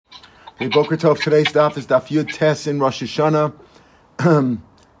Hey, Boker Tov. Today's daf is daf Yud Tes in Rosh Hashanah.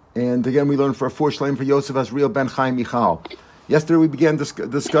 And again, we learned for a four shleim for Yosef Azriel ben Chaim Michal. Yesterday we began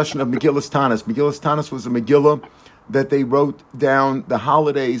discussion of Megillas Tanis. Megillas Tanis was a Megillah that they wrote down the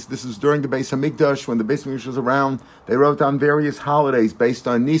holidays. This is during the Beis Hamikdash, when the Beis Hamikdash was around. They wrote down various holidays based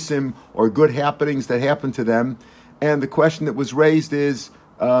on Nisim or good happenings that happened to them. And the question that was raised is,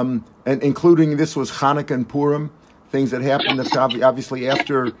 and including this was Hanukkah and Purim, things that happened obviously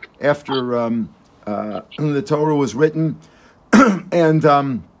after the Torah was written, and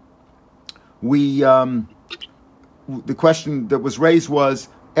the question that was raised was,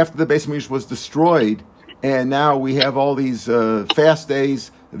 after the Beis Hamikdash was destroyed, and now we have all these fast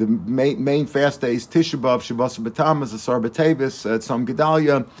days, the main fast days, Tisha B'Av, Shabbos B'Tammuz, Asar B'Tevis, Tzom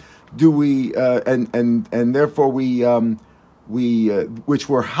Gedalia, do we and therefore we which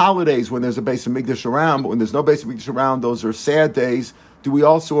were holidays when there's a Beis Hamikdash around, but when there's no Beis Hamikdash around, those are sad days. Do we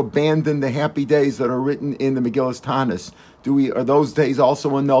also abandon the happy days that are written in the Megillas Tanis? Are those days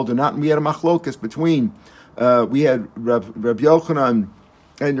also annulled or not? And we had a machlokas between. We had Rabbi Yochanan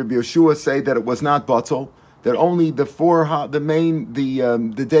and Rabbi Yeshua say that it was not batel, that only the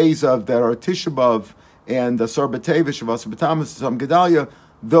days of that are Tisha B'Av and Asar B'Tevis, Shabbos B'Tammuz, Tzom Gedalia,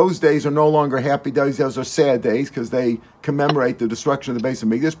 those days are no longer happy days; those are sad days because they commemorate the destruction of the Beis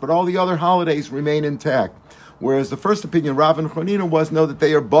Hamikdash. But all the other holidays remain intact. Whereas the first opinion, Rav and Chanina, was that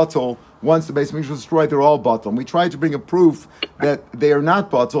they are batel. Once the Beis Hamikdash was destroyed, they're all batel. And we tried to bring a proof that they are not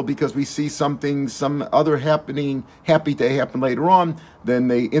batel because we see some other happy day happen later on. Then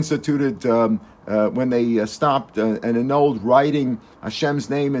they instituted, when they stopped and annulled writing Hashem's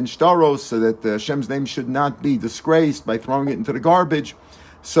name in shtaros, so that Hashem's name should not be disgraced by throwing it into the garbage.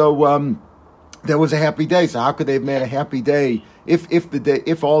 So there was a happy day. So how could they have made a happy day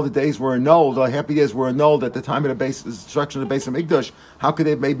if all the days were annulled? The happy days were annulled at the time of the destruction of the Beis Hamikdash. How could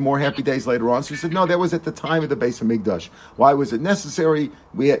they have made more happy days later on? So he said, no, that was at the time of the Beis Hamikdash. Why was it necessary?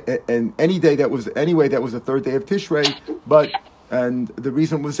 And any day that was the third day of Tishrei, and the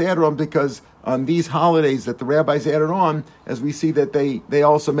reason it was added on because on these holidays that the rabbis added on, as we see that they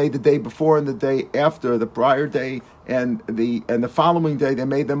also made the day before and the day after, the prior day and the following day, they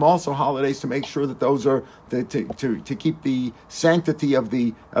made them also holidays to make sure that those are to keep the sanctity of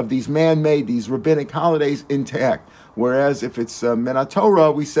these man-made, these rabbinic holidays intact. Whereas if it's Menat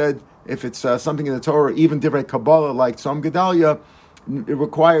Torah, we said if it's something in the Torah, even Divrei Kabbalah like Tzom Gedalia, it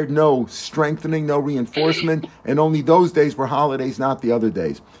required no strengthening, no reinforcement, and only those days were holidays, not the other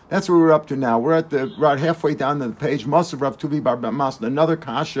days. That's where we're up to now. We're at halfway down the page. Masav Rav Tuvi Bar Masna, another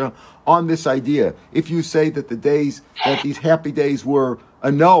kasha on this idea. If you say that these happy days were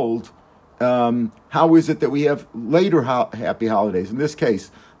annulled, how is it that we have later happy holidays? In this case,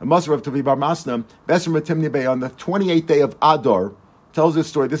 Masav Rav Tuvi Bar Masna, Beser Matimni Bey, on the 28th day of Adar, tells this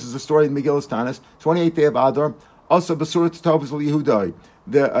story. This is the story in Megillas Tanis, 28th day of Adar. Also, Basurat Tov Yehudai.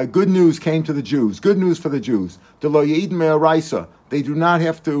 The good news came to the Jews. Good news for the Jews. They do not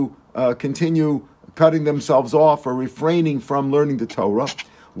have to continue cutting themselves off or refraining from learning the Torah.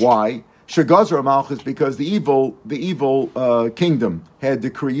 Why? Shagazra Malchus, because the evil kingdom had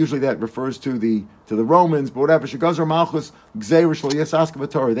decree. Usually that refers to the Romans, but whatever. Shagazra Malchus Gzeir Shlo Yasaska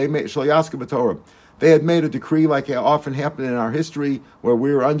B'Torah. They made Shlo Yasaska B'Torah. They had made a decree, like it often happened in our history, where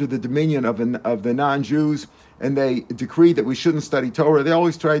we were under the dominion of the non-Jews, and they decreed that we shouldn't study Torah. They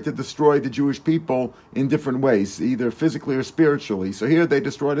always tried to destroy the Jewish people in different ways, either physically or spiritually. So here they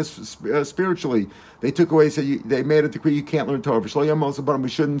destroyed us spiritually. They took away, they made a decree you can't learn Torah.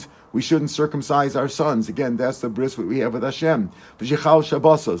 We shouldn't circumcise our sons. Again, that's the bris we have with Hashem. It's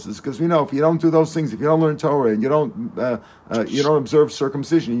because we know if you don't do those things, if you don't learn Torah and you don't observe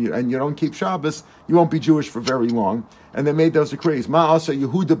circumcision and you don't keep Shabbos, you won't be Jewish for very long. And they made those decrees. Ma'asa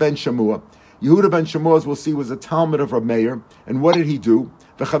Yehuda ben Shamua. Yehuda ben Shamua, as we'll see, was a Talmud of Rav Meir. And what did he do?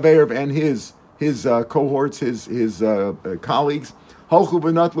 The Chaveir and his cohorts, his colleagues,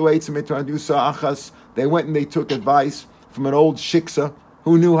 they went and they took advice from an old shiksa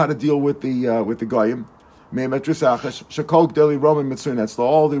who knew how to deal with the goyim. So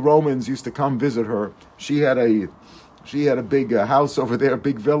all the Romans used to come visit her. She had a big house over there, a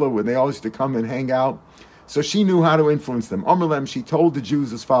big villa, where they all used to come and hang out. So she knew how to influence them. Omerlem, she told the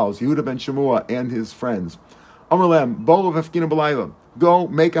Jews as follows, Yehuda ben Shemua and his friends. Omerlem, Bo Hafkina B'Layla, go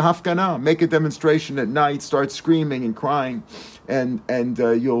make a hafkana, make a demonstration at night, start screaming and crying, and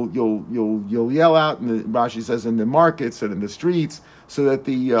you'll yell out, and Rashi says in the markets and in the streets, so that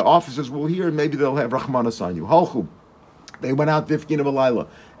the officers will hear, and maybe they'll have Rahmanas on you. Halchu. They went out Vifkina B'Layla,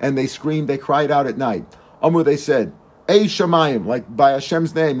 and they screamed, they cried out at night. Amr, they said, Ey Shamayim, like by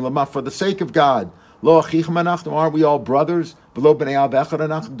Hashem's name, Lama, for the sake of God, Lo achichim anachnu, aren't we all brothers? V'lo b'nei av echad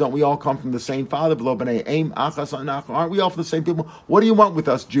anachnu. Don't we all come from the same father? V'lo b'nei eim achas anachnu. Aren't we all from the same people? What do you want with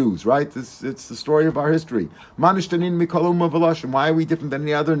us Jews, right? It's the story of our history. Manishtanin mikol umma v'lashon. Why are we different than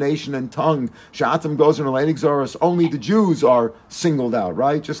any other nation and tongue? Sha'atam goes in Hellenic Zoros. Only the Jews are singled out,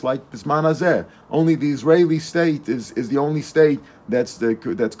 right? Just like Bisman Hazeh. Only the Israeli state is the only state that's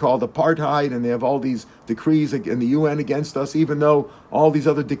called apartheid, and they have all these decrees in the UN against us, even though all these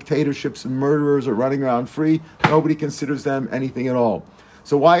other dictatorships and murderers are running around free. Nobody considers them anything at all.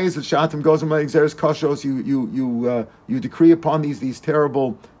 So why is it Shatim goes and exeres kashos? You decree upon these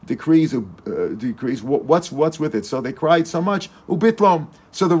terrible decrees. What's with it? So they cried so much ubitlom.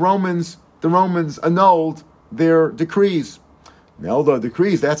 So the Romans annulled their decrees. Now the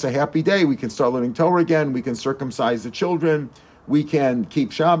decrees, that's a happy day. We can start learning Torah again. We can circumcise the children. We can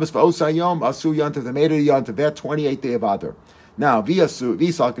keep Shabbos for Osayom, Asu Yantav, the Meder Yantav, that 28th day of Adar. Now, if you say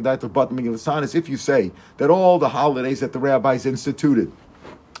that all the holidays that the rabbis instituted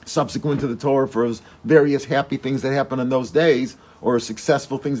subsequent to the Torah for various happy things that happened in those days, or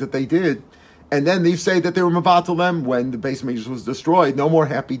successful things that they did, and then they say that they were mevatel them when the Beis Hamikdash was destroyed. No more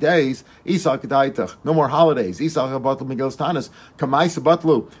happy days. No more holidays. They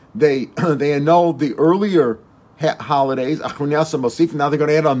annulled the earlier holidays. Now they're going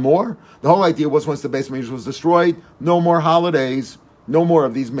to add on more. The whole idea was once the Beis Hamikdash was destroyed, no more holidays, no more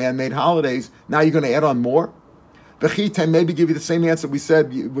of these man-made holidays. Now you're going to add on more. Maybe give you the same answer we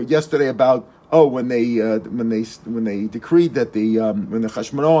said yesterday about when they decreed that when the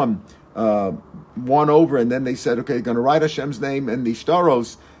Chashmonaim won over, and then they said, okay, you're going to write Hashem's name in the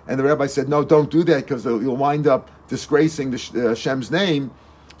shtaros, and the rabbi said, no, don't do that because you'll wind up disgracing the Hashem's name.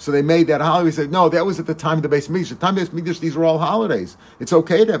 So they made that holiday. We said, no, that was at the time of the Beis Hamikdash. At the time of the Beis Hamikdash, these are all holidays. It's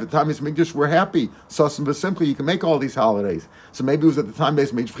okay to have. At the time of the Beis Hamikdash, we're happy. Sasim simply, you can make all these holidays. So maybe it was at the time of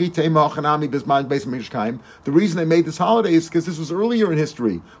the Beis Hamikdash. The reason they made this holiday is because this was earlier in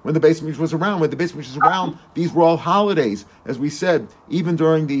history, when the Beis Hamikdash was around. When the Beis Hamikdash was around, these were all holidays. As we said, even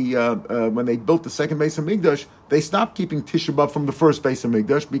during the when they built the second Beis Hamikdash, they stopped keeping Tisha B'Av from the first Beis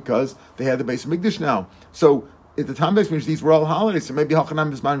Hamikdash because they had the Beis Hamikdash now. So at the time of Beis Hamikdash, these were all holidays, so maybe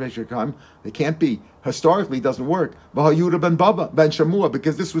Hachanam Bisman Beis. They can't be. Historically, it doesn't work. But Yehuda ben Baba ben Shamua,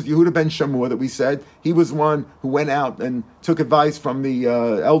 because this was Yehuda ben Shamua that we said he was one who went out and took advice from the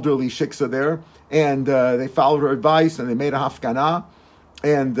elderly shiksa there, and they followed her advice and they made a hafkanah,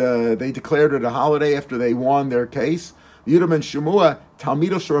 and they declared it a holiday after they won their case. Yehuda ben Shamua,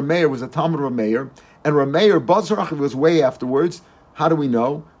 Talmidosh Rameir, was a Talmud Rameir, and Rameir Bazarach was way afterwards. How do we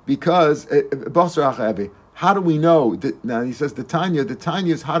know? Because Bazarach how do we know that? Now he says the Tanya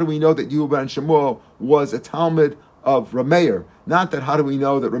is how do we know that Yehuda ben Shamua was a Talmud of Rameir? Not that how do we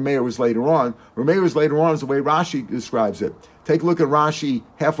know that Rameir was later on. Rameir was later on is the way Rashi describes it. Take a look at Rashi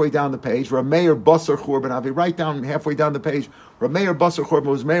halfway down the page. Rameir Basar Churban Avi, right down halfway down the page. Rameir Basar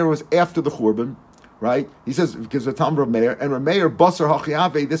Churban was after the Churban, right? He says because the Talmud of Rameir and Rameir Basar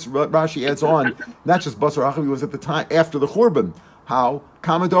Hachiave. This Rashi adds on, not just Basar Hachiave, was at the time after the Churban. How?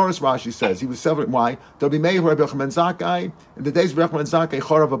 Kamadoris Rashi says he was several. Why? Rabbi Meir, Rabbi Yochanan Zakkai. In the days of Rabbi Yochanan Zakkai,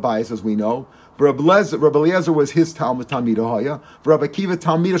 Chorav Abayis, as we know. Rabbi Eliezer was his Talmud Hoya. Rabbi Akiva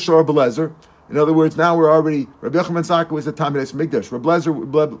Talmid Shor Rabbi Eliezer. In other words, now we're already Rabbi Yochanan Zakkai was the Talmud Beis Hamikdash.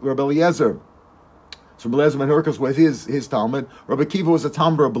 Rabbi Eliezer. So Rabbi Eliezer ben Hurkos was his Talmud. Rabbi Akiva was a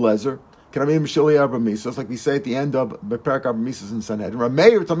Talmud Rabbi Eliezer. It's like we say at the end of Beperek Abba Mises in Sanhedrin.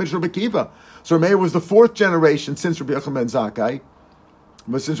 Rameir Talmid Rabbi Akiva. So Rameir was the fourth generation since Rabbi Yochanan Zakkai.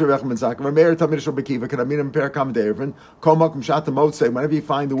 But since Rabbi Yochanan Zakkai, Rameir Talmid Rabbi Akiva, can I mean in Perakam De'ervin? Kol Makom Shat Motze. Whenever you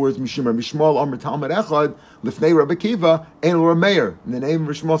find the words Mishmar Mishmol Omer Talmud Echad Lifnei Rabbi Akiva, Ein Rameir. In the name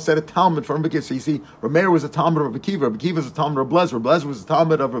of Mishmol said a Talmud from Rabbi Akiva. So you see, Rameir was a Talmud of Rabbi Akiva. Rabbi Akiva was a Talmud of Rabbi Eliezer. Rabbi Eliezer was a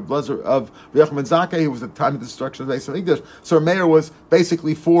Talmud of Rabbi Yochanan Zakkai, who was at the time of the destruction of the Beis Hamikdash. So Rameir was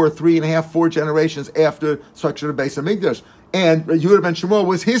basically 4 generations after the destruction of the Beis Hamikdash. And Yehuda ben Shmuel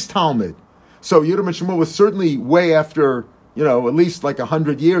was his Talmud. So Yehuda ben Shmuel was certainly way after, at least like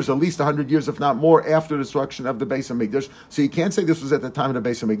 100 years, if not more, after the destruction of the Beis Hamikdash. So you can't say this was at the time of the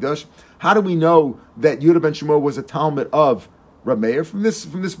Beis Hamikdash. How do we know that Yehuda ben Shmuel was a Talmud of Rameir? From this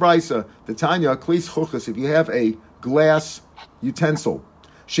brisa, the Tanya, Klis Chuchas, if you have a glass utensil,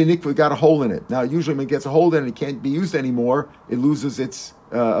 Shenikva got a hole in it. Now, usually when it gets a hole in it, it can't be used anymore. It loses its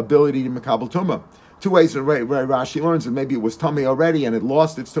ability to Makabal Tumah. Two ways that Rashi learns, and maybe it was tummy already, and it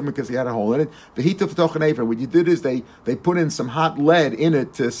lost its tummy because he had a hole in it. The heat of Tochanefer, what you did is they put in some hot lead in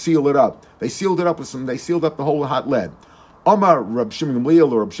it to seal it up. They sealed it up they sealed up the whole hot lead. Omar Reb Shimon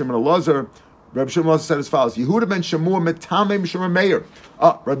Gamliel or Reb Shimon Elazar, Reb Shimon Elazar said as follows: Yehuda ben Shamua metame Mishra Meir.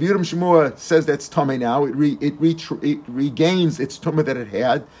 Rabbi Yehuda ben Shamua says that's tummy now. It regains its tummy that it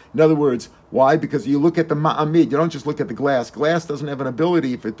had. In other words, Why? Because you look at the ma'amid. You don't just look at the glass. Glass doesn't have an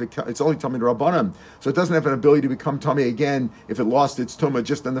ability if it's only tummy to rabbanim, so it doesn't have an ability to become tummy again if it lost its tumah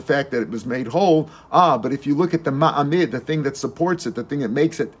just in the fact that it was made whole. But if you look at the ma'amid, the thing that supports it, the thing that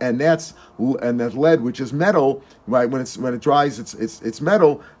makes it, and that lead, which is metal, right? When it dries, it's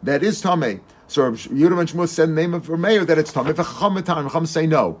metal. That is tummy. So Yehuda ben Shmuel said in the name of Rameir that it's tummy. Chacham say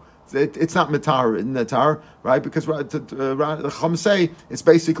no. It's not mitar in natar, right? Because the Chacham say it's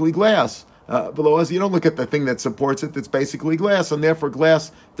basically glass. Below us, you don't look at the thing that supports it. It's basically glass, and therefore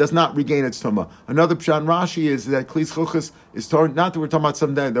glass does not regain its tumah. Another pshat in Rashi is that klis chuchas is torn. Not that we're talking about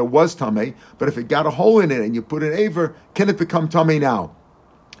something that there was tumah, but if it got a hole in it and you put an aver, can it become tumah now?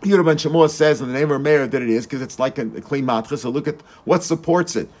 Yehuda ben Shmuel says in the name of Meir that it is because it's like a kli matcha. So look at what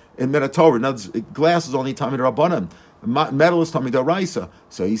supports it in Metatorah. In other words, glass is only tummy to rabbanan. Metal is tummy d'oraisa.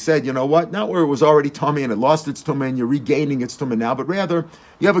 So he said, you know what? Not where it was already tummy and it lost its tummy and you're regaining its tummy now, but rather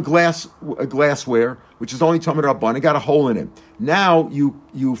you have a glassware which is only tummy d'rabbanan. It got a hole in it. Now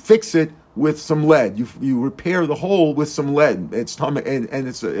you fix it with some lead. You repair the hole with some lead. It's tummy and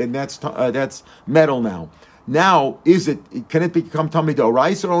that's metal now. Now, can it become tummy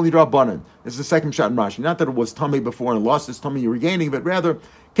d'oraisa or only d'rabbanan? This is the second shot in Rashi. Not that it was tummy before and lost its tummy, you're regaining, but rather,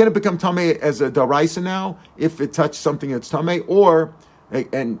 can it become tummy as a d'oraisa now if it touched something that's tummy? Or,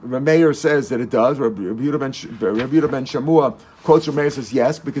 and Rameir says that it does. Rabbi Yehuda ben Shamua quotes Rameir, says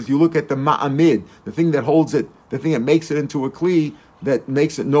yes, because you look at the ma'amid, the thing that holds it, the thing that makes it into a kli, that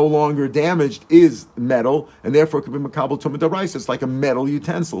makes it no longer damaged is metal, and therefore it could be makabel tumah d'oraisa. It's like a metal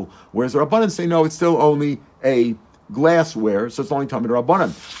utensil. Whereas the Rabbanan say no, it's still only a glassware, so it's only tumah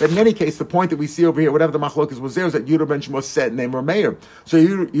d'Rabbanan. But in any case, the point that we see over here, whatever the machlokas was there, is that Yehuda ben Shmuel said name Rameir. So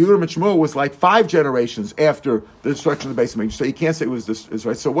Yehuda ben Shmuel was like 5 generations after the destruction of the base of Mikdash. So you can't say it was this is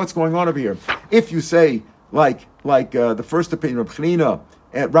right. So what's going on over here? If you say like the first opinion of Chanina,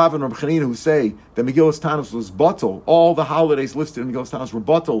 and Rav and Reb Chanina, who say that Megillas Tanos was batel, all the holidays listed in Megillas Tanos were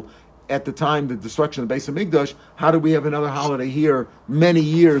batel at the time the destruction of the base of Mikdash, how do we have another holiday here many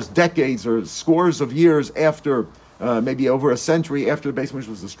years, decades, or scores of years after, maybe over a century after the base of Mikdash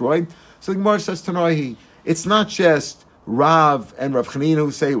was destroyed? So the Gemara says, Tanoihi, it's not just Rav and Rav Chanina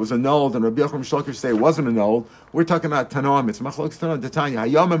who say it was annulled and Rabbi Yochanan Shlokish say it wasn't annulled. We're talking about Tanoim. It's Machlokes Tanoim Detanya.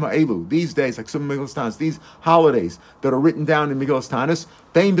 Hayom Elu. These days, like some Megillas Tanos, these holidays that are written down in Megillas Tanos,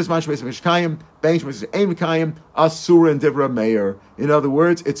 Bein Bismash Beis Mishkayim, Bein Shmeis Ein Mekayim, Asur and Divra Meir. In other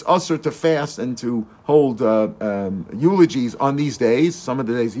words, it's usur to fast and to hold eulogies on these days. Some of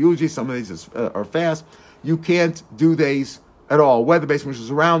the days eulogies, some of the days are fast. You can't do days at all, whether the Beis Mikdash is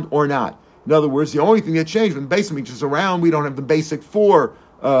around or not. In other words, the only thing that changed when the Beis Mikdash is around, we don't have the basic 4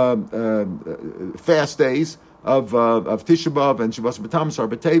 fast days of Tisha B'Av and Shabbos B'Tam, Sar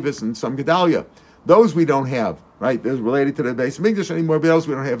B'Tevis, and some Gedalia. Those we don't have, right? They're related to the Beis Mikdash anymore, but those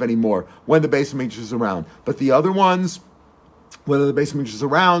we don't have anymore when the Beis Mikdash is around. But the other ones, whether the Beis Mikdash is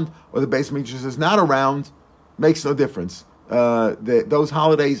around or the Beis Mikdash is not around, makes no difference. Those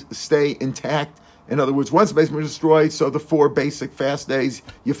holidays stay intact. In other words, once the Beis Mikdash is destroyed, so the 4 basic fast days,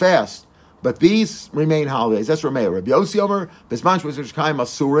 you fast. But these remain holidays. That's Rameir. Rabbi Yossi Omer, Bisman Shmeis Chaim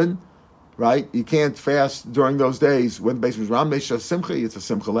Asurin, right? You can't fast during those days when the Beis Mikdash is around. Meisha Simcha, it's a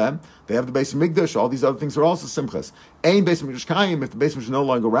Simcha Lem. They have the Beis Mikdash. All these other things are also Simchas. Ein Beis Mikdash Chaim, if the Beis Mikdash is no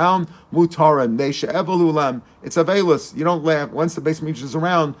longer around, Mutarim, Meisha Evolulem, it's Avelus. You don't laugh. Once the Beis Mikdash is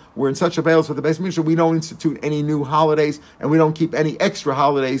around, we're in such Avelus with the Beis Mikdash, we don't institute any new holidays, and we don't keep any extra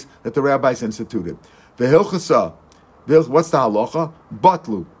holidays that the rabbis instituted. The Hilchasa, what's the halacha?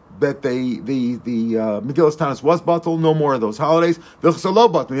 Batlu. That the Megillas Tanos was batel, no more of those holidays.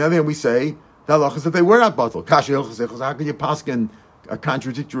 V'chsalo batel. The other hand, we say the halacha is that they were not batel. Kashi hilchas. How can you paskin a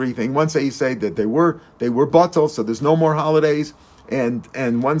contradictory thing? One say you say that they were batel, so there's no more holidays, and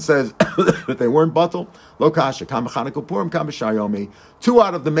one says that they weren't batel. Lo kasha. Kam Chanukah Purim, kam b'shayomi. 2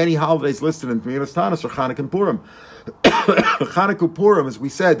 out of the many holidays listed in Megillas Tanos are Chanukah and Purim. Chanukah Purim, as we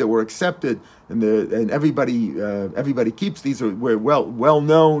said, that were accepted, and everybody keeps these. Are well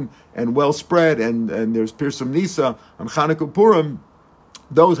known and well spread, and there's Pirsum Nisa on Chanukah Purim.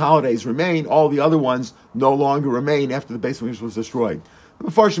 Those holidays remain. All the other ones no longer remain after the Beis Mikdash was destroyed. The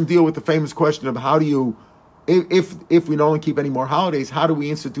Mefarshim deal with the famous question of how do you, if we don't keep any more holidays, how do we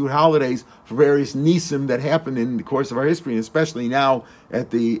institute holidays for various nisim that happen in the course of our history, and especially now in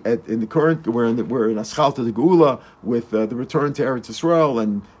the current we're in Aschalta the Geula with the return to Eretz Yisrael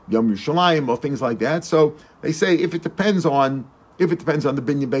and Yom Yerushalayim or things like that. So they say if it depends on the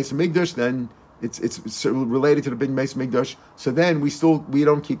Binyan Beis Mikdash, then it's related to the Binyan Beis Mikdash. So then we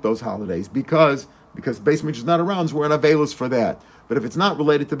don't keep those holidays because Beis Mikdash is not around, so we're in Avelus for that. But if it's not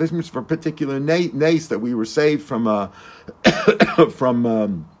related to Beis Mikdash for a particular nace that we were saved from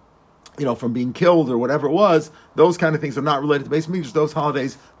from being killed or whatever it was, those kind of things are not related to Beis Mikdash. Those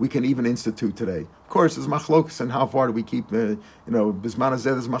holidays we can even institute today. Of course, there's machlokas and how far do we keep, Bisman Hazeh,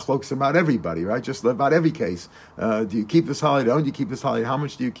 there's machlokas about everybody, right? Just about every case. Do you keep this holiday? Don't you keep this holiday? How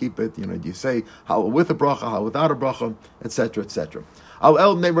much do you keep it? Do you say halal with a bracha, halal without a bracha, etc., etc. Al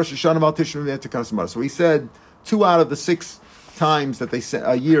El Bnei Rosh Hashanah Al Tishrei V'Nei Tekana. So he said 2 out of the 6 times that they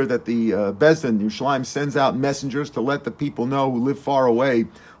a year that the Bezdin Yerushalayim sends out messengers to let the people know who live far away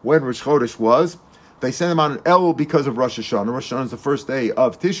when Rosh Chodesh was. They send them on an Elul because of Rosh Hashanah. Rosh Hashanah is the first day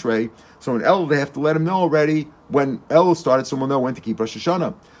of Tishrei, so in Elul they have to let them know already when Elul started, so we'll know when to keep Rosh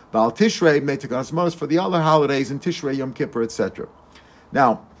Hashanah. But Al Tishrei Bnei Tekana for the other holidays in Tishrei, Yom Kippur, etc.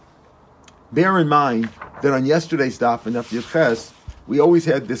 Now, bear in mind that on yesterday's daf and Daf Yud Ches, we always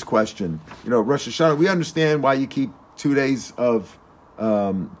had this question. Rosh Hashanah, we understand why you keep 2 days of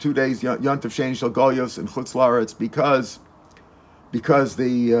 2 days Yontif Sheni Shel Goyos and Chutz La'aretz because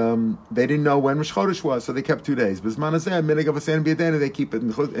they didn't know when Rosh Chodesh was, so they kept 2 days. B'zman hazeh, minig of asen b'yadenu, they keep it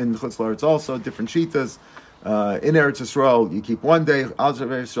in Chutz La'aretz also, different shitas. In Eretz Yisrael, you keep 1 day. Outside of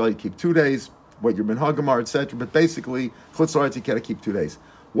Eretz Yisrael, you keep 2 days. What your Ben Hagamar, etc. But basically, Chutz La'aretz, you got to keep 2 days.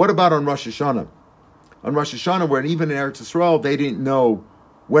 What about on Rosh Hashanah? On Rosh Hashanah, where even in Eretz Yisrael, they didn't know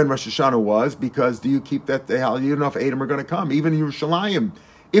when Rosh Hashanah was, because do you keep that day? You don't know if Edom are going to come. Even in Yerushalayim,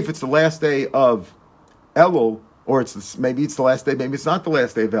 if it's the last day of Elul, or maybe it's the last day, maybe it's not the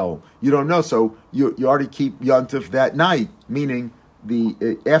last day of Elul. You don't know, so you already keep Yontif that night, meaning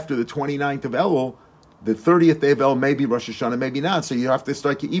after the 29th of Elul, the 30th day of Elul, maybe Rosh Hashanah, maybe not. So you have to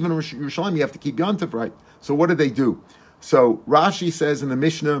start, even in Yerushalayim, you have to keep Yontif right. So what did they do? So Rashi says in the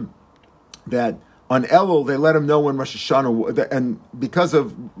Mishnah that on Elul, they let him know when Rosh Hashanah, and because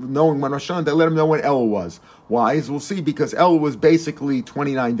of knowing when Rosh Hashanah, they let him know when Elul was. Why? As we'll see, because Elul was basically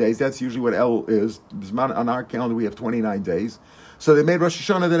 29 days. That's usually what Elul is. On our calendar, we have 29 days. So they made Rosh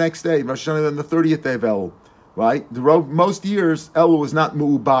Hashanah the next day. Rosh Hashanah on the 30th day of Elul. Right? Most years, Elul was not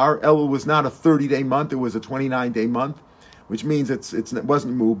Mu'ubar. Elul was not a 30-day month. It was a 29-day month, which means it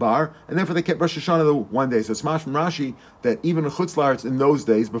wasn't Mu'ubar. And therefore they kept Rosh Hashanah the 1 day. So it's Mash from Rashi that even in Chutz La'aretz in those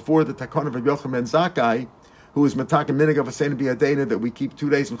days, before the Takon of Rabbi Yochanan ben Zakkai, who was Matak and Minig of Asein B'Yadena, that we keep 2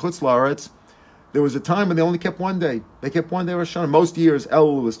 days in Chutz La'aretz, there was a time when they only kept 1 day. They kept 1 day Rosh Hashanah. Most years,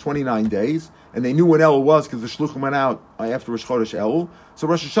 Elul was 29 days, and they knew when Elul was because the Shluchim went out after Rosh Chodesh Elul. So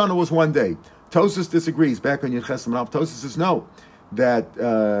Rosh Hashanah was 1 day. Tosas disagrees. Back on Yud Ches Amarav, Tosas says no, that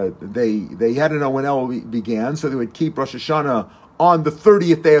they had to know when Elul began, so they would keep Rosh Hashanah on the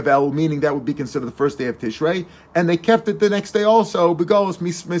 30th day of Elul, meaning that would be considered the first day of Tishrei, and they kept it the next day also, Begolos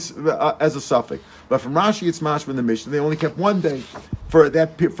as a suffix. But from Rashi, it's mashma in the Mishnah. They only kept 1 day for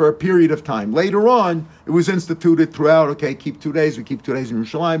a period of time. Later on, it was instituted throughout. Okay, keep 2 days. We keep 2 days in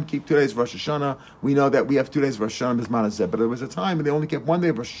Yerushalayim. Keep 2 days of Rosh Hashanah. We know that we have 2 days of Rosh Hashanah B'zman hazeh. But there was a time when they only kept 1 day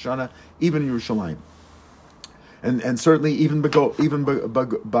of Rosh Hashanah, even in Yerushalayim, and certainly even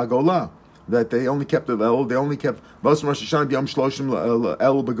Bagolah. That they only kept the Elul, they only kept most of Rosh Hashanah B'Yom Shloshim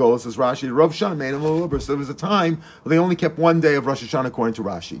Elul Begolos, as Rashi. Rav Shana made him a little bit. So there was a time they only kept 1 day of Rosh Hashanah according to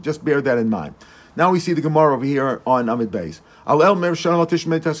Rashi. Just bear that in mind. Now we see the Gemara over here on Amid Beis. Al El Mer Shana Al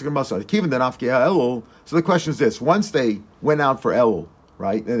Tishmei Tesachim Basar. Kivin Den Afkia Elul. So the question is this: once they went out for Elul,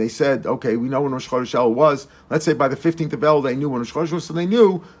 right, and they said, okay, we know when Rosh Chodesh Elul was. Let's say by the 15th of Elul, they knew when Rosh Chodesh was, so they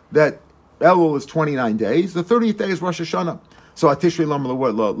knew that Elul is 29 days. The 30th day is Rosh Hashanah. So at Tishrei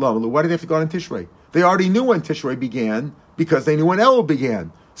why did they have to go on Tishrei? They already knew when Tishrei began because they knew when Elul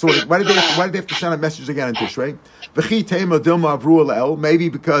began. So why did they have to send a message again on Tishrei?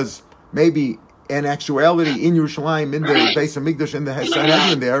 Maybe in actuality in Yerushalayim, in the Beis Hamikdash, in the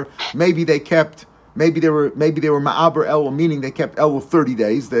Sanhedrin there, maybe they were Ma'aber Elul, meaning they kept Elul 30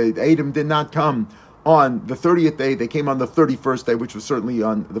 days. The Edom did not come on the 30th day. They came on the 31st day, which was certainly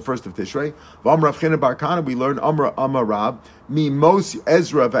on the 1st of Tishrei. V'amrav Chena Bar Kana, we learned Amar Rab, Mi Mos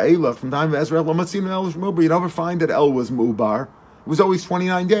Ezra Va'elach, from the time of Ezra, Lamatzin El Shmubar, you never find that El was Mubar. It was always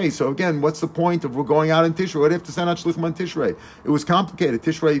 29 days. So again, what's the point of we're going out in Tishrei? What do they have to send out Shluchim on Tishrei? It was complicated.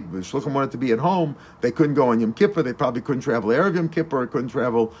 Tishrei, Shluchim wanted to be at home. They couldn't go on Yom Kippur. They probably couldn't travel Erev Yom Kippur. Couldn't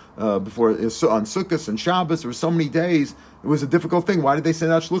travel before on Sukkot and Shabbos. There were so many days. It was a difficult thing. Why did they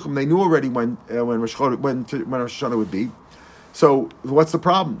send out Shluchim? They knew already when Rosh Hashanah would be. So what's the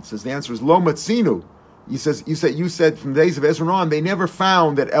problem? It says the answer is Lo Matzinu. You said from the days of Ezra on, they never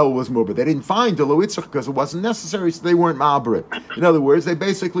found that El was Mubah. They didn't find the Lo Yitzchak because it wasn't necessary, so they weren't Ma'aber. In other words, they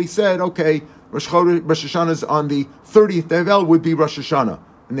basically said, okay, Rosh Hashanah is on the 30th day of El would be Rosh Hashanah,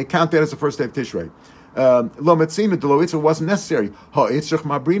 and they count that as the first day of Tishrei. Lo Metzina, the Lo Yitzchak wasn't necessary. Ha Yitzchak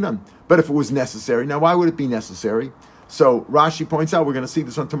Mabrinan. But if it was necessary, now why would it be necessary? So Rashi points out, we're going to see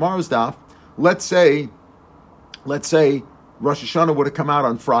this on tomorrow's daf. Let's say Rosh Hashanah would have come out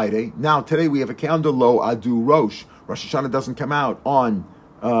on Friday. Now today we have a calendar Lo Adu Rosh. Rosh Hashanah doesn't come out on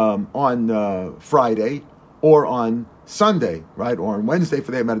Friday or on Sunday, right, or on Wednesday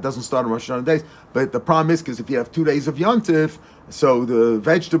for that matter. It doesn't start on Rosh Hashanah days. But the problem is because if you have 2 days of Yontif, so the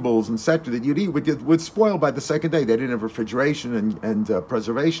vegetables and etc. that you'd eat would spoil by the second day. They didn't have refrigeration and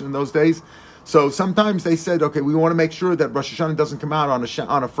preservation in those days. So sometimes they said, okay, we want to make sure that Rosh Hashanah doesn't come out on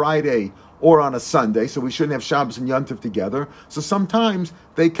a Friday or on a Sunday, so we shouldn't have Shabbos and Yontif together. So sometimes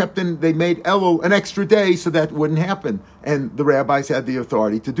they made Elul an extra day so that wouldn't happen, and the rabbis had the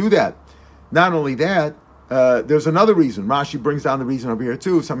authority to do that. Not only that, there's another reason. Rashi brings down the reason over here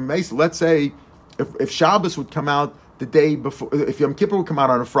too. Let's say if Shabbos would come out the day before, if Yom Kippur would come out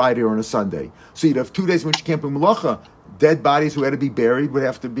on a Friday or on a Sunday, so you'd have 2 days in which you can't do Melacha. Dead bodies who had to be buried would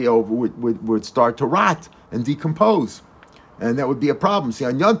have to be would start to rot and decompose, and that would be a problem. See,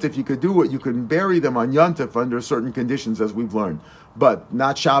 on Yontif you could do it; you could bury them on Yontif under certain conditions, as we've learned, but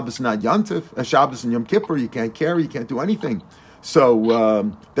not Shabbos, not Yontif. Shabbos and Yom Kippur you can't carry, you can't do anything.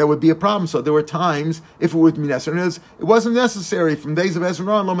 So that would be a problem. So there were times if it would be necessary. It wasn't necessary from days of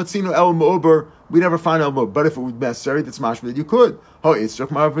Ezra on Lo Matzino El Mu'uber. We never find El Mu'uber, but if it was necessary, that's mashma that you could. Oh, it's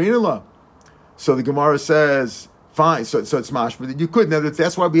Ma'avinila. So the Gemara says. Fine, so it's mashma that you could. Now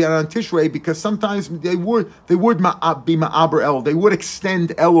that's why we had on Tishrei, because sometimes they would be ma'aber el. They would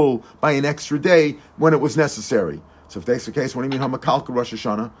extend Elul by an extra day when it was necessary. So if that's the case, what do you mean hamakalka Rosh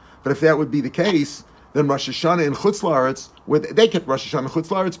Hashanah? But if that would be the case, then Rosh Hashanah in Chutz La'aretz, they kept Rosh Hashanah in Chutz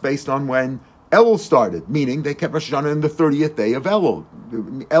La'aretz based on when Elul started, meaning they kept Rosh Hashanah in the 30th day of Elul.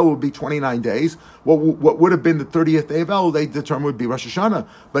 Elul would be 29 days. What would have been the 30th day of Elul, they determined would be Rosh Hashanah.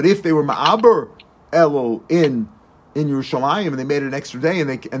 But if they were ma'aber Elul in Yerushalayim, and they made it an extra day, and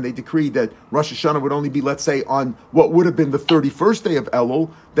they decreed that Rosh Hashanah would only be, let's say, on what would have been the 31st day of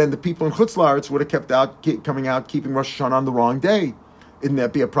Elul, then the people in Chutz La'aretz would have coming out, keeping Rosh Hashanah on the wrong day. Isn't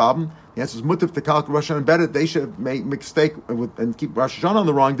that be a problem? The answer is mutif to calculate Rosh Hashanah better. They should have made a mistake and keep Rosh Hashanah on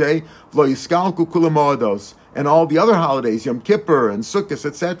the wrong day. V'lo yiskalku kulam moedos, and all the other holidays, Yom Kippur and Sukkot,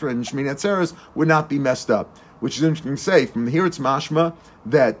 etc., and Shmini Atzeres would not be messed up. Which is interesting to say. From here, it's mashma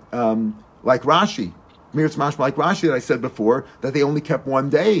that, like Rashi, that I said before, that they only kept 1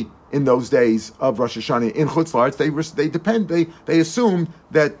 day in those days of Rosh Hashanah in Chutz La'aretz. They assumed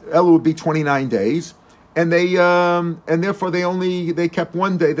that Elul would be 29 days, and therefore they kept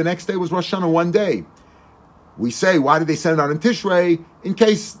 1 day. The next day was Rosh Hashanah 1 day. We say, why did they send it out in Tishrei? In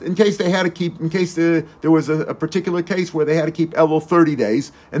case they had to keep, in case there was a particular case where they had to keep Elul 30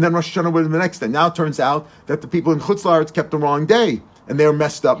 days, and then Rosh Hashanah would be the next day. Now it turns out that the people in Chutz La'aretz kept the wrong day, and they're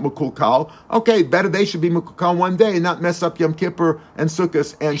messed up Mukul Kal. Okay, better they should be Mukul Kal 1 day and not mess up Yom Kippur and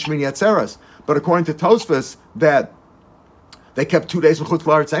Sukkot and Shmini Atzeres. But according to Tosfos, that they kept 2 days in Chutz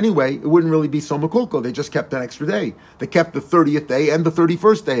La'aretz anyway, it wouldn't really be so Mukul. They just kept an extra day. They kept the 30th day and the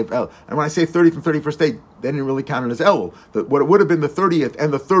 31st day of El. And when I say 30th and 31st day, they didn't really count it as Elul. What it would have been the 30th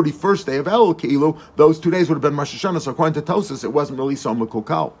and the 31st day of Elul, Ki'ilu, those 2 days would have been Rosh Hashanah. So according to Tosfos, it wasn't really so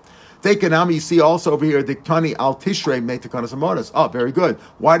Mukul. Take it now, you see also over here, Diktani al Tishrei Meitakanas Amodas. Oh, very good.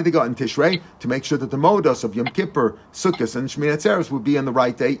 Why did they go in Tishrei? To make sure that the Modos of Yom Kippur, Sukkot, and Shmini Atzeres would be on the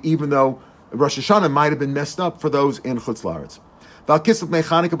right day, even though Rosh Hashanah might have been messed up for those in Chutz La'aretz.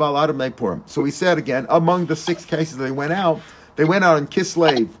 So we said again, among the 6 cases they went out in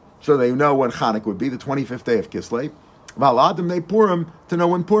Kislev, so they know when Chanukah would be, the 25th day of Kislev. To know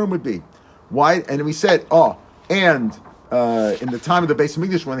when Purim would be. Why? And we said, in the time of the Beis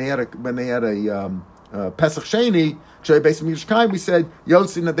Hamikdash, when they had a Pesach Sheni, Beis Hamikdash Kaim, we said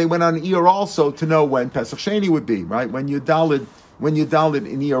Yotzin that they went on Iyar also to know when Pesach Sheni would be, right? When Yudalid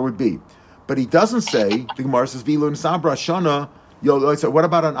in Iyar would be. But he doesn't say, the Gemara says, Vilun Sabra Shana. What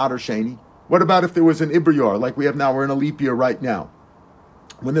about an Adar Sheni? What about if there was an Ibriyar, like we have now? We're in a leap year right now,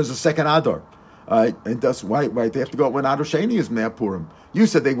 when there's a second Adar. And that's why they have to go out when Adar Sheni is Mea Purim. You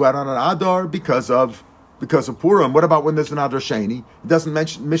said they go out on an Adar because of Purim. What about when there's an Adar Sheni? It doesn't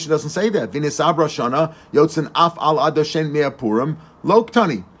mention. Mishnah doesn't say that. V'nisabra Shana Yotzin Af Al Adar Sheni Mea Purim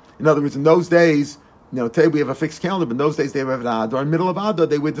Loktani. In other words, in those days, today we have a fixed calendar, but in those days they have an Adar. In the middle of Adar,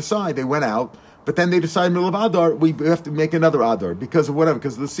 they would decide. They went out, but then they decided in the middle of Adar, we have to make another Adar because of whatever,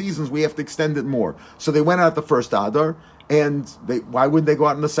 because of the seasons, we have to extend it more. So they went out the first Adar, and why wouldn't they go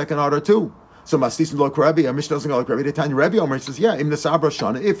out in the second Adar too? So Mastis Lo Rebbe, our Mishnah doesn't go like Rebbe. The Tanya Rebbe Omer says, yeah, in the Sabra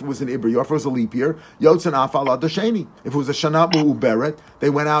Shana, if it was an Ibriyar, if it was a leap year, Yotzan Afal Adar Sheni. If it was a Shana Mu'uberet,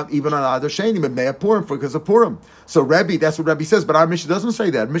 they went out even on Adar Sheni, but Mea Purim because of Purim. So Rebbe, that's what Rebbe says, but our Mishnah doesn't say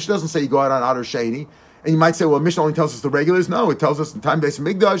that. Mishnah doesn't say you go out on Adar Sheni. And you might say, well, Mishnah only tells us the regulars. No, it tells us in time Beis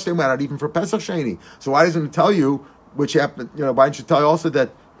Hamikdash they went out even for Pesach Sheni. So why doesn't it tell you, which happened, why don't you tell you also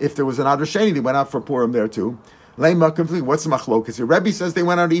that if there was an Adar Sheni, they went out for Purim there too? Lema completely. What's the machlokas here? Rebbe says they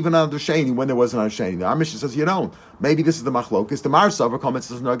went out even on the Sheni when there wasn't on Sheni. The Amish says you don't. Maybe this is the machlokas. The Marsavar comments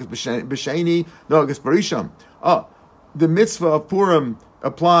says Nogas b'Sheni, Nogas b'Rishon. The mitzvah of Purim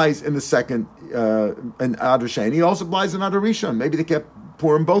applies in the second in Adar Sheni. It also applies in Adar Rishon. Maybe they kept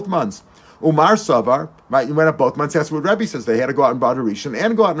Purim both months. Umar Savar, right? You went up both months. That's what Rebbe says. They had to go out in Adar Rishon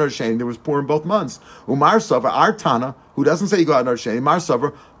and go out in Adar Sheni. There was Purim both months. Umar Savar, our Tana, who doesn't say you go out in Adar Sheni, Mar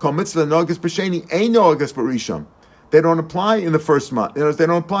Savar, Kol Mitzvah Nogas b'Sheni, Ein Nogas b'Rishon. They don't apply in the first month. They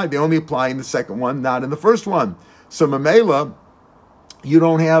don't apply. They only apply in the second one, not in the first one. So Mamela, you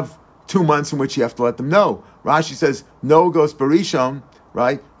don't have 2 months in which you have to let them know. Rashi says, no goes barishon,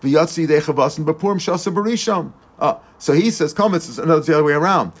 right? V'yotzi dechavasim b'purim shasa barishon. So he says, comments, no, it's the other way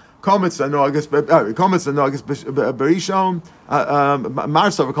around. Comments are nogas barishon.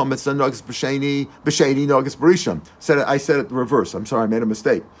 Marsav comments are nogas b'sheni nogas barishon. I said it the reverse. I'm sorry, I made a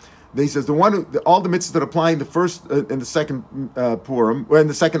mistake. He says all the mitzvahs that apply in the first in the second Purim, or in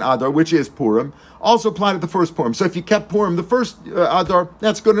the second Adar, which is Purim, also apply to the first Purim. So if you kept Purim the first Adar,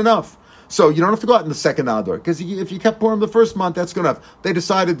 that's good enough. So you don't have to go out in the second Adar, because if you kept Purim the first month, that's good enough. They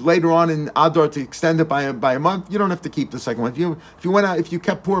decided later on in Adar to extend it by a month. You don't have to keep the second one. If you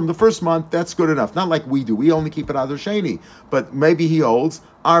kept Purim the first month, that's good enough. Not like we do. We only keep it Adar Sheni. But maybe he holds.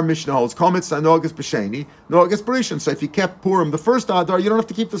 Our Mishnah holds Komitz Nogas b'Sheni, Nogas b'Rishon. So if you kept Purim the first Adar, you don't have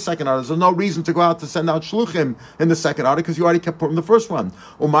to keep the second Adar. There's no reason to go out to send out Shluchim in the second Adar because you already kept Purim the first one.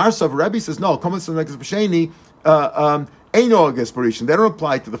 Umar Sav Rebbe says no. Komitz Nogas b'Sheni, Ein Nogas b'Rishon. They don't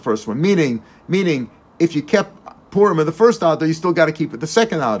apply to the first one. Meaning, if you kept Purim in the first Adar, you still got to keep it the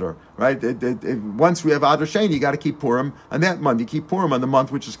second Adar, right? Once we have Adar Sheni, you got to keep Purim on that month. You keep Purim on the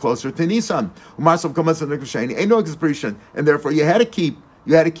month which is closer to Nisan. Umar Sav Komitz Nogas b'Sheni, Ein Nogas b'Rishon, and therefore you had to keep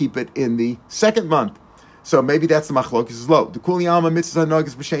it in the second month. So maybe that's the machlokes is low. The Kuliyama mitzvahs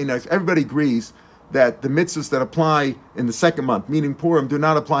nogas b'sheni. Everybody agrees that the mitzvahs that apply in the second month, meaning Purim, do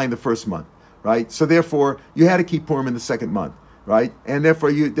not apply in the first month, right? So therefore, you had to keep Purim in the second month, right? And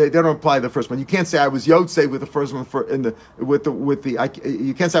therefore, they don't apply the first month. You can't say I was Yotzei with the first one you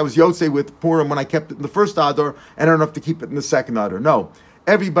can't say I was Yotzei with Purim when I kept it in the first Adar, and I don't have to keep it in the second Adar. No.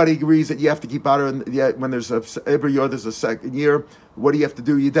 Everybody agrees that you have to keep Adar when there's every year there's a second year. What do you have to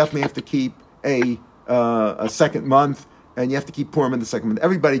do? You definitely have to keep a second month, and you have to keep Purim in the second month.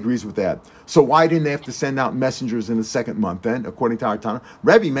 Everybody agrees with that. So why didn't they have to send out messengers in the second month then, according to our Tana?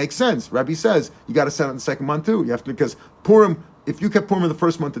 Rebbe makes sense. Rebbe says you got to send it in the second month too. You have to, because Purim, if you kept Purim in the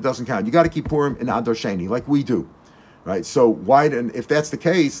first month, it doesn't count. You got to keep Purim in Adar Sheni, like we do. Right, so if that's the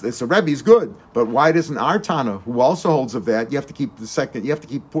case, so Rebbe's good. But why doesn't our Tana, who also holds of that, you have to keep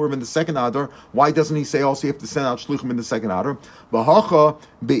Purim in the second Adar? Why doesn't he say also you have to send out Shluchim in the second Adar? B'hacha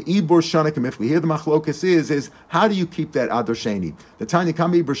be'ibur shana k'mifli. Here the machlokas is how do you keep that Adar Sheni? The Tanya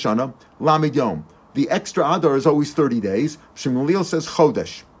Kami Ibur Shana Lamid Yom. The extra Adar is always 30 days. Shmuel says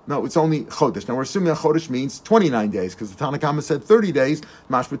Chodesh. No, it's only Chodesh. Now we're assuming that Chodesh means 29 days because the Tanakhama said 30 days,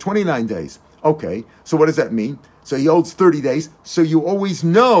 mashma 29 days. Okay, so what does that mean? So he holds 30 days. So you always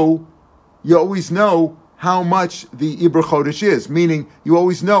know how much the Ibur Chodesh is, meaning you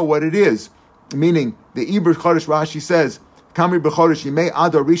always know what it is. Meaning the Ibur Chodesh, Rashi says, Kamri b'Chodesh Yimei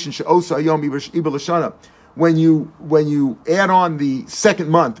Adar Rishon She'osa Yom Ibur L'Shana. When you add on the second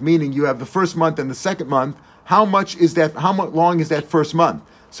month, meaning you have the first month and the second month, how much long is that first month?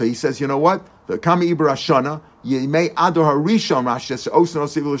 So he says, you know what? The Kami Ibur Hashana, Yimei Adar Harishon, Rashi says, Osa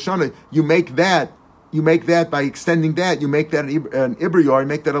Ibur L'Shana. You make that by extending that. You make that an Ibur year. You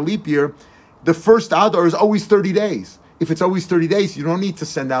make that a leap year. The first Adar is always 30 days. If it's always 30 days, you don't need to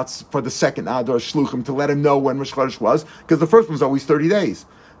send out for the second Adar Shluchim to let him know when Rosh Chodesh was, because the first one's always 30 days.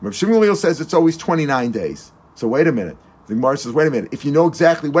 Rav Shmuel says it's always 29 days. So wait a minute. The Gemara says, wait a minute. If you know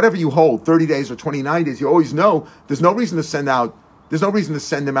exactly, whatever you hold, 30 days or 29 days, you always know there's no reason to send them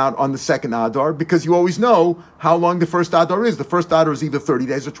out on the second Adar, because you always know how long the first Adar is. The first Adar is either 30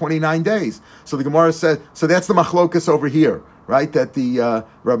 days or 29 days. So the Gemara says, so that's the machlokas over here, right? That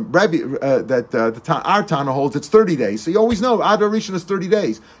our Tana holds it's 30 days. So you always know Adar Rishon is 30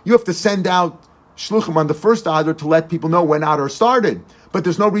 days. You have to send out Shluchim on the first Adar to let people know when Adar started. But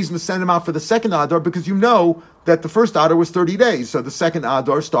there's no reason to send them out for the second Adar, because you know that the first Adar was 30 days. So the second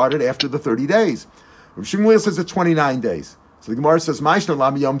Adar started after the 30 days. Rav Shmuel says it's 29 days. So the Gemara says, "Ma'ishna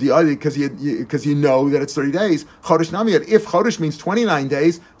lam yom di'adi," because you know that it's 30 days. Chodesh namiyad. If Chodesh means 29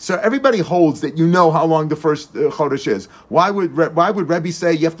 days, so everybody holds that you know how long the first Chodesh is. Why would Rebbe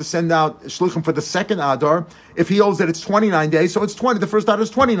say you have to send out shluchim for the second Adar if he holds that it's 29 days? So it's 20. The first Adar is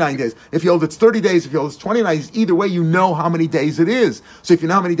 29 days. If he holds it's 30 days, if he holds it's 29 days, either way you know how many days it is. So if you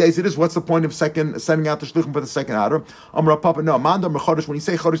know how many days it is, what's the point of sending out the shluchim for the second Adar? Amar Papa, no. Mandam Chodesh. When you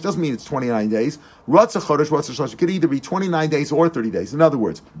say Chodesh, doesn't mean it's 29 days. Ratza Chodesh, Ratza Chodesh. It could either be 29 days or 30 days. In other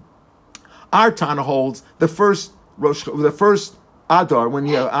words, our Tana holds the first Adar, when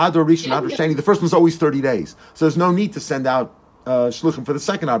you have Adar Rishon, Adar Sheni, the first one's always 30 days. So there's no need to send out shluchim for the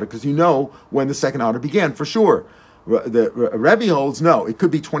second Adar because you know when the second Adar began for sure. The Rebbe holds no, it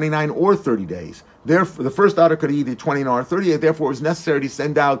could be 29 or 30 days. Therefore, the first Adar could be either 29 or 30. Therefore, it was necessary to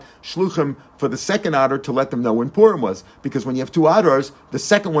send out shluchim for the second Adar to let them know when Purim was. Because when you have two Adars, the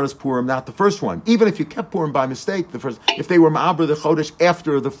second one is Purim, not the first one. Even if you kept Purim by mistake, if they were Ma'aber the Chodesh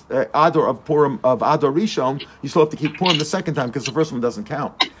after the Adar of Purim of Adar Rishon, you still have to keep Purim the second time because the first one doesn't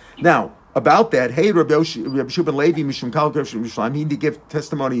count. Now, about that, hey, Rabbi Shubin Levi Mishum Kal Yerushalayim, he did give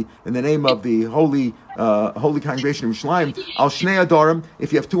testimony in the name of the holy congregation of Yerushalayim. Al Shnei Adarim,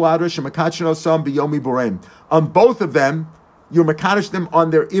 if you have two Adars, Shemakachin Osam Biyomi Borem. On both of them, you makadosh them on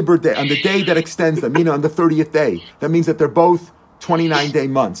their Iber day, on the day that extends them, meaning on the 30th day. That means that they're both 29-day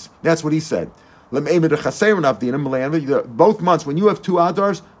months. That's what he said. Both months, when you have two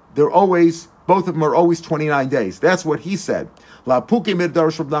Adars, both of them are always 29 days. That's what he said. This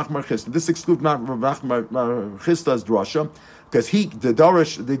excludes not Rav Nachman Bar Chista's drasha, because the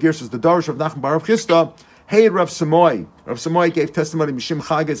Gersh is the Darish of Nachman Bar Chista. Hey, Rav Samoy. Rav Samoy gave testimony Mishim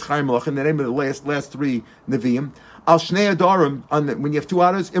Chagas Chaim Malach in the name of the last three Nevi'im. Al Shnei Adarim, when you have two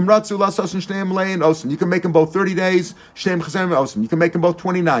Adars, Imratzu Lasos and Shnei Malay and Osim. You can make them both 30 days. Shnei Chazem and Osim. You can make them both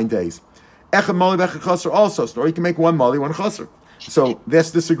 29 days. Echad Mali Vechad Chaser also, or you can make one Mali, one Chaser. So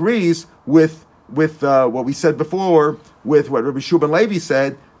this disagrees with what we said before, with what Rabbi Shubin Levi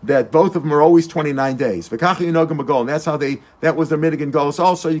said, that both of them are always 29 days. And that's how that was their Midigan goals.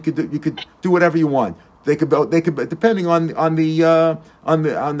 Also, you could do whatever you want. They could depending on the Eidos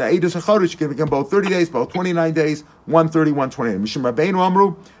HaChodesh, you can become both 30 days, both 29 days, 130, 129. Mishum Rabbeinu Amru,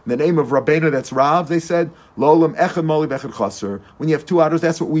 in the name of Rabbeinu, that's Rav, they said, Lolam Echad Moli Vechad Chaser. When you have two Adars,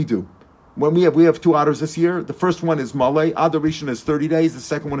 that's what we do. When we have two Adars this year, the first one is Malay, Adar Rishon is 30 days, the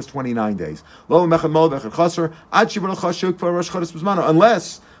second one is 29 days.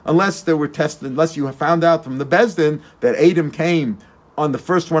 Unless there were tests, unless you have found out from the Bezdin that Adam came on the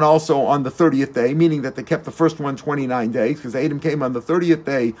first one also on the 30th day, meaning that they kept the first one 29 days, because Adam came on the 30th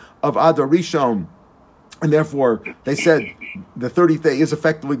day of Adar Rishon, and therefore they said the 30th day is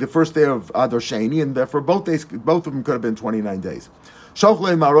effectively the first day of Adar Sheni, and therefore both of them could have been 29 days.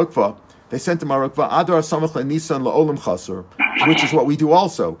 Shochle Marukva, they sent to Marukva, Adar Samach Nisan La'olam Chaser, which is what we do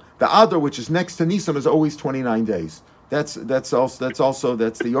also. The Adar, which is next to Nisan, is always 29 days. That's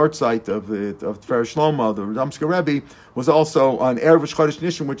the yard site of Tfer Shlomo, the Radomsker Rebbe, was also on Erev Chodesh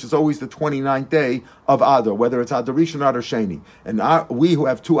Nishan, which is always the 29th day of Adar, whether it's Adar Rishon or Adar Sheni. And we who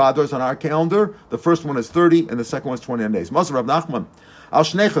have two Adars on our calendar, the first one is 30 and the second one is 29 days. Maser Rav Nachman. Al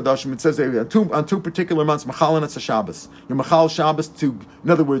Shnei Chadashim, it says on two particular months, Machal and it's a Shabbos. You're Machal Shabbos in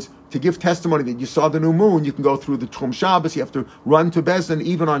other words, to give testimony that you saw the new moon, you can go through the Tchum Shabbos, you have to run to Bezdin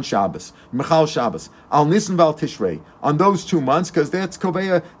even on Shabbos. Machal Shabbos. Al Nisan Val Tishrei. On those 2 months, because that's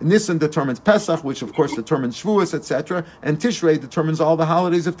Koveya, Nisan determines Pesach, which of course determines Shavuos, etc., and Tishrei determines all the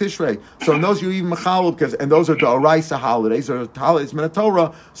holidays of Tishrei. So in those you even Machal, and those are the Oraisa holidays, or holidays Min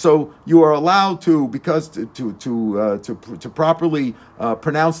Torah, so you are allowed to, because to properly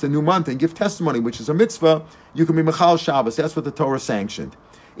pronounce the new month and give testimony, which is a mitzvah, you can be Machal Shabbos. That's what the Torah sanctioned.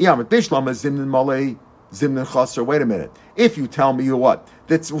 Wait a minute. If you tell me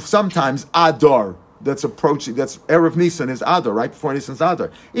that's sometimes Adar, that's Erev Nisan is Adar, right? Before Nisan's Adar.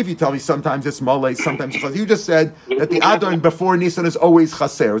 If you tell me sometimes it's Malay, sometimes it's Chaser, you just said that the Adar before Nisan is always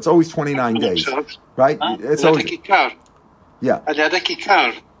Chaser. It's always 29 days, right? It's always... Yeah.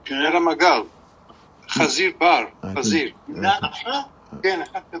 חזיר בר, חזיר.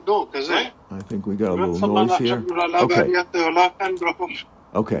 I think we got a little noise here.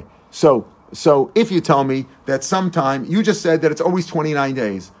 Okay. So if you tell me that sometime, you just said that it's always 29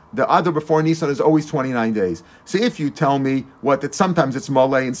 days. The Adar before Nisan is always 29 days. So if you tell me that sometimes it's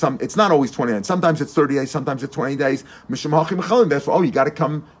Malay and it's not always 29. Sometimes it's 30 days, sometimes it's 20 days. That's you got to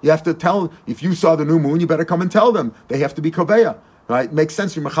come. You have to tell. If you saw the new moon, you better come and tell them. They have to be Koveya. Right? Makes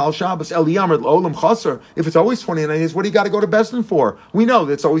sense. Machal Shabbos, El Yamar, Olam Chaser. If it's always 29 days, what do you got to go to Besdin for? We know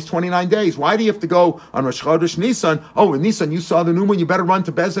that it's always 29 days. Why do you have to go on Rosh Chodesh Nisan? Oh, in Nisan, you saw the new moon, you better run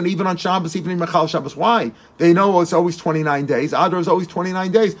to Besdin even on Shabbos, even in Machal Shabbos. Why? They know it's always 29 days. Adar is always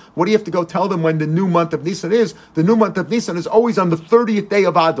 29 days. What do you have to go tell them when the new month of Nisan is? The new month of Nisan is always on the 30th day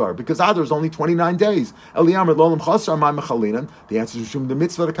of Adar, because Adar is only 29 days. El Yamar, Olam Chaser, my Machalinan. The answer is the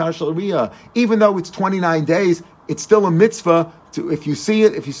mitzvah to Kadosh Aliyah. Even though it's 29 days, it's still a mitzvah to, if you see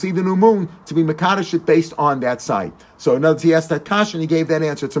the new moon, to be Mekadosh it based on that site. So in other words, he asked that kasha and he gave that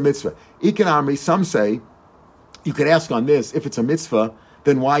answer. It's a mitzvah. Ikanami, some say, you could ask on this, if it's a mitzvah,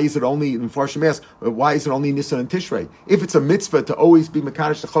 then why is it only, Mepharshim ask, why is it only Nisan and Tishrei? If it's a mitzvah to always be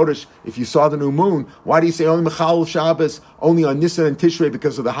Mekadosh the Chodesh, if you saw the new moon, why do you say only Mechal Shabbos, only on Nisan and Tishrei,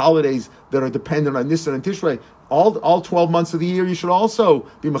 because of the holidays that are dependent on Nisan and Tishrei? All 12 months of the year, you should also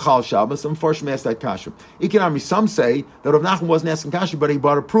be Mechal Shabbos. Some Mepharshim ask that kasha. Ikanami, some say that Rav Nachman wasn't asking kasha, but he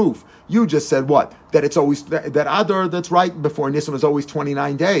brought a proof. You just said what? That it's always, that Adar, that's right before Nisan, is always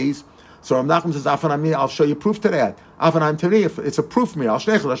 29 days. So Rav Nachman says, Afanami, I'll show you proof to that. Afanam Tani, it's a proof for me. I'll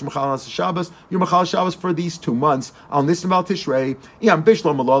Shnechel, Mechal Shabbos, you're Mechal Shabbos for these 2 months. I'll listen about Tishrei. Yam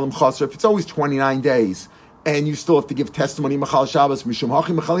Bishlam Alolam Chaser, if it's always 29 days. And you still have to give testimony, Mechal Shabbos, Mishum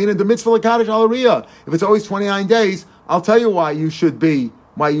Hachi Mechalina, the mitzvah Lakadosh Alariya. If it's always 29 days, I'll tell you why you should be,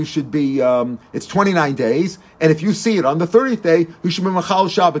 it's 29 days, and if you see it on the 30th day, you should be Machal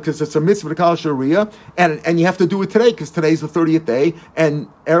Shabbos, because it's a mitzvah to Kal Sharia, and you have to do it today, because today's the 30th day, and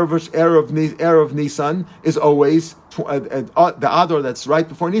Erev Nisan is always, the Adar that's right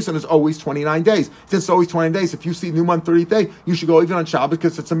before Nisan is always 29 days. Since it's always 29 days, if you see new month 30th day, you should go even on Shabbos,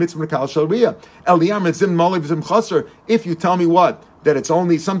 because it's a mitzvah to Kal Sharia. El Yam Zim Malev Zim Chaser, if you tell me what? That it's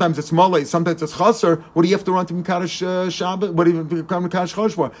only, sometimes it's Malay, sometimes it's Chaser, what do you have to run to Mekadosh Shabbat? What do you become Mekadosh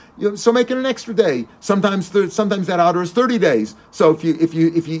Chodesh for? So make it an extra day. Sometimes that Adar is 30 days. So if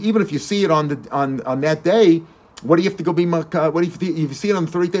you see it on that day, what do you have to go be? What do you, if you see it on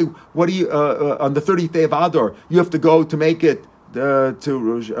the 30th day? What do you on the 30th day of Adar? You have to go to make it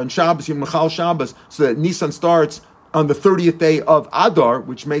on Shabbos, Mechal Shabbos, so that Nisan starts on the 30th day of Adar,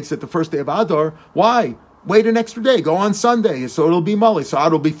 which makes it the first day of Adar. Why? Wait an extra day. Go on Sunday, so it'll be Mali. So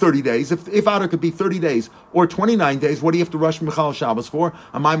Adar will be 30 days. If Adar could be 30 days or 29 days, what do you have to rush Mechal Shabbos for?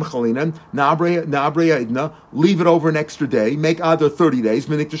 Amay Mechalinan, Na'abrei Idna, leave it over an extra day, make Adar 30 days,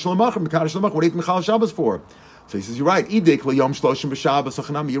 Minik Shlamach, Mekadosh Shlamach, what do you have Mechal Shabbos for? So he says, you're right. You're right.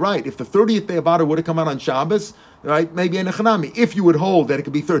 If the 30th day of Adar would have come out on Shabbos, right, maybe in a Chanami. If you would hold that it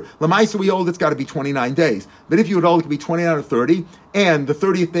could be 30, Lamaisa we hold it's got to be 29 days. But if you would hold it could be 29 or 30, and the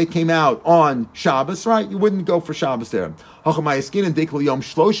 30th day came out on Shabbos, right, you wouldn't go for Shabbos there. What happens if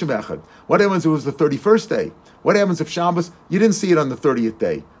it was the 31st day? What happens if Shabbos, you didn't see it on the 30th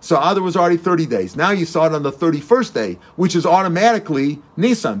day? So Adar was already 30 days. Now you saw it on the 31st day, which is automatically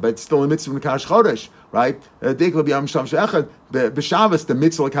Nisan, but it's still a mitzvah in Kadosh Chodesh, right? B'Shabbos, the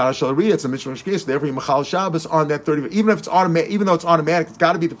mitzvah of Kadosh Alariya, it's a mitzvah of Shkis, therefore you Mechal Shabbos on that 30th, even though it's automatic, it's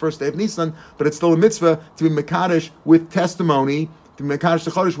got to be the first day of Nisan, but it's still a mitzvah to be Mekadosh with testimony, to be Mekadosh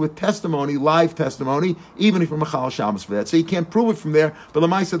the Chodesh with testimony, live testimony, even if you're Mechal Shabbos for that. So you can't prove it from there, but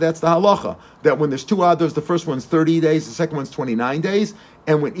Lamaisa, that's the halacha, that when there's 2 Adars, the first one's 30 days, the second one's 29 days,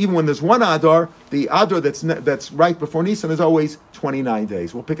 and even when there's 1 Adar, the Adar that's right before Nisan is always 29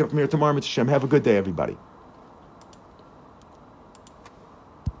 days. We'll pick it up from here tomorrow, Mitzvah Shem. Have a good day, everybody.